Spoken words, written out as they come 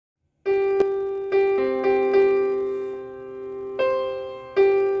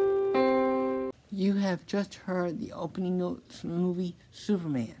have just heard the opening notes from the movie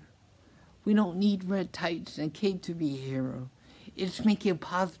Superman. We don't need red tights and a cape to be a hero. It's making a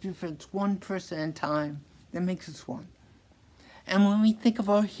positive difference one person at a time that makes us one. And when we think of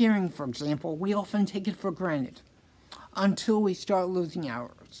our hearing, for example, we often take it for granted until we start losing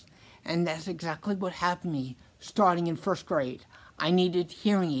ours. And that's exactly what happened to me starting in first grade. I needed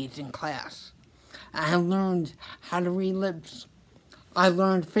hearing aids in class. I learned how to read lips. I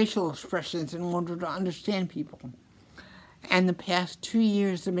learned facial expressions in order to understand people. And the past 2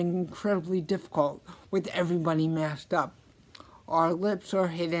 years have been incredibly difficult with everybody masked up. Our lips are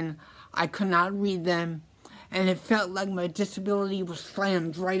hidden, I could not read them, and it felt like my disability was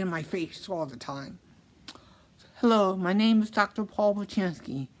slammed right in my face all the time. Hello, my name is Dr. Paul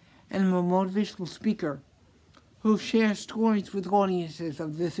Wichansky, and I'm a motivational speaker who shares stories with audiences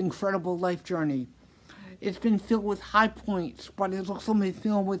of this incredible life journey. It's been filled with high points, but it's also been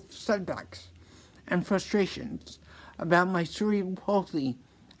filled with setbacks and frustrations about my cerebral palsy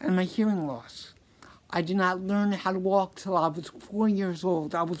and my hearing loss. I did not learn how to walk till I was 4 years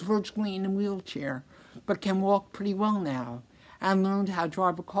old. I was virtually in a wheelchair, but can walk pretty well now. I learned how to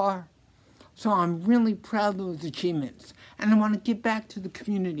drive a car. So I'm really proud of those achievements, and I want to give back to the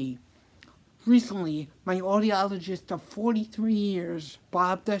community. Recently, my audiologist of 43 years,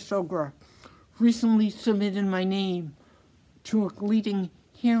 Bob Desogra, recently submitted my name to a leading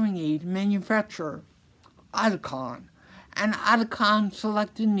hearing aid manufacturer, Oticon, and Oticon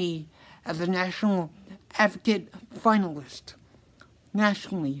selected me as a National Advocate Finalist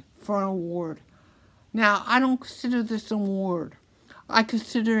nationally for an award. Now, I don't consider this an award. I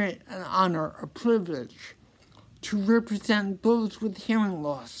consider it an honor, a privilege, to represent those with hearing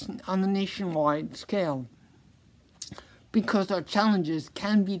loss on the nationwide scale, because our challenges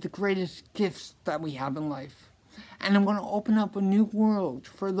can be the greatest gifts that we have in life. And I want to open up a new world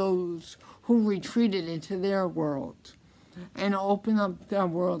for those who retreated into their world, and open up their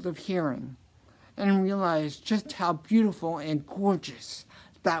world of hearing, and realize just how beautiful and gorgeous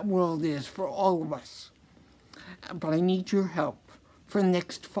that world is for all of us. But I need your help for the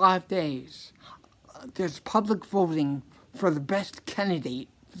next 5 days. There's public voting for the best candidate,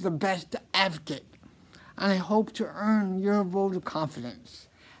 the best advocate, and I hope to earn your vote of confidence.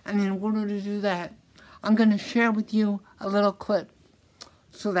 And in order to do that, I'm going to share with you a little clip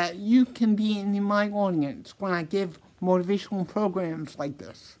so that you can be in my audience when I give motivational programs like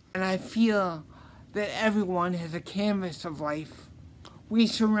this. And I feel that everyone has a canvas of life. We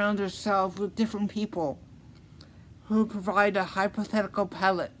surround ourselves with different people who provide a hypothetical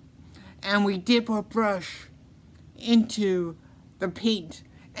palette, and we dip our brush into the paint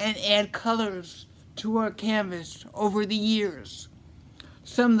and add colors to our canvas over the years.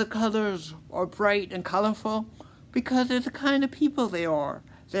 Some of the colors are bright and colorful because of the kind of people they are.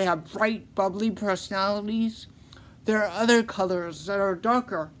 They have bright, bubbly personalities. There are other colors that are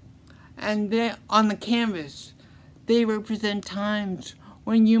darker, and on the canvas, they represent times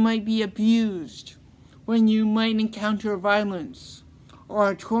when you might be abused, when you might encounter violence or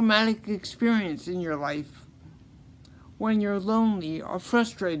a traumatic experience in your life, when you're lonely or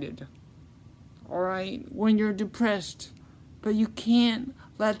frustrated, all right, when you're depressed. But you can't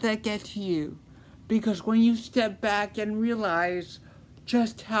let that get to you, because when you step back and realize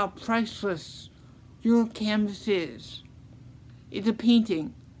just how priceless your canvas is, it's a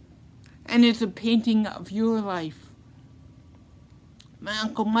painting, and it's a painting of your life. My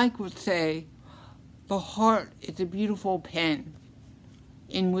Uncle Mike would say, the heart is a beautiful pen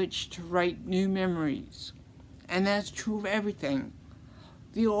in which to write new memories. And that's true of everything.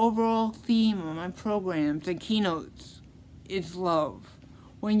 The overall theme of my programs and keynotes is love.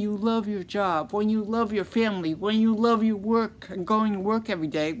 When you love your job, when you love your family, when you love your work and going to work every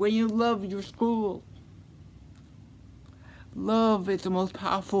day, when you love your school. Love is the most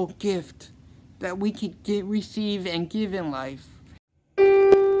powerful gift that we could receive and give in life.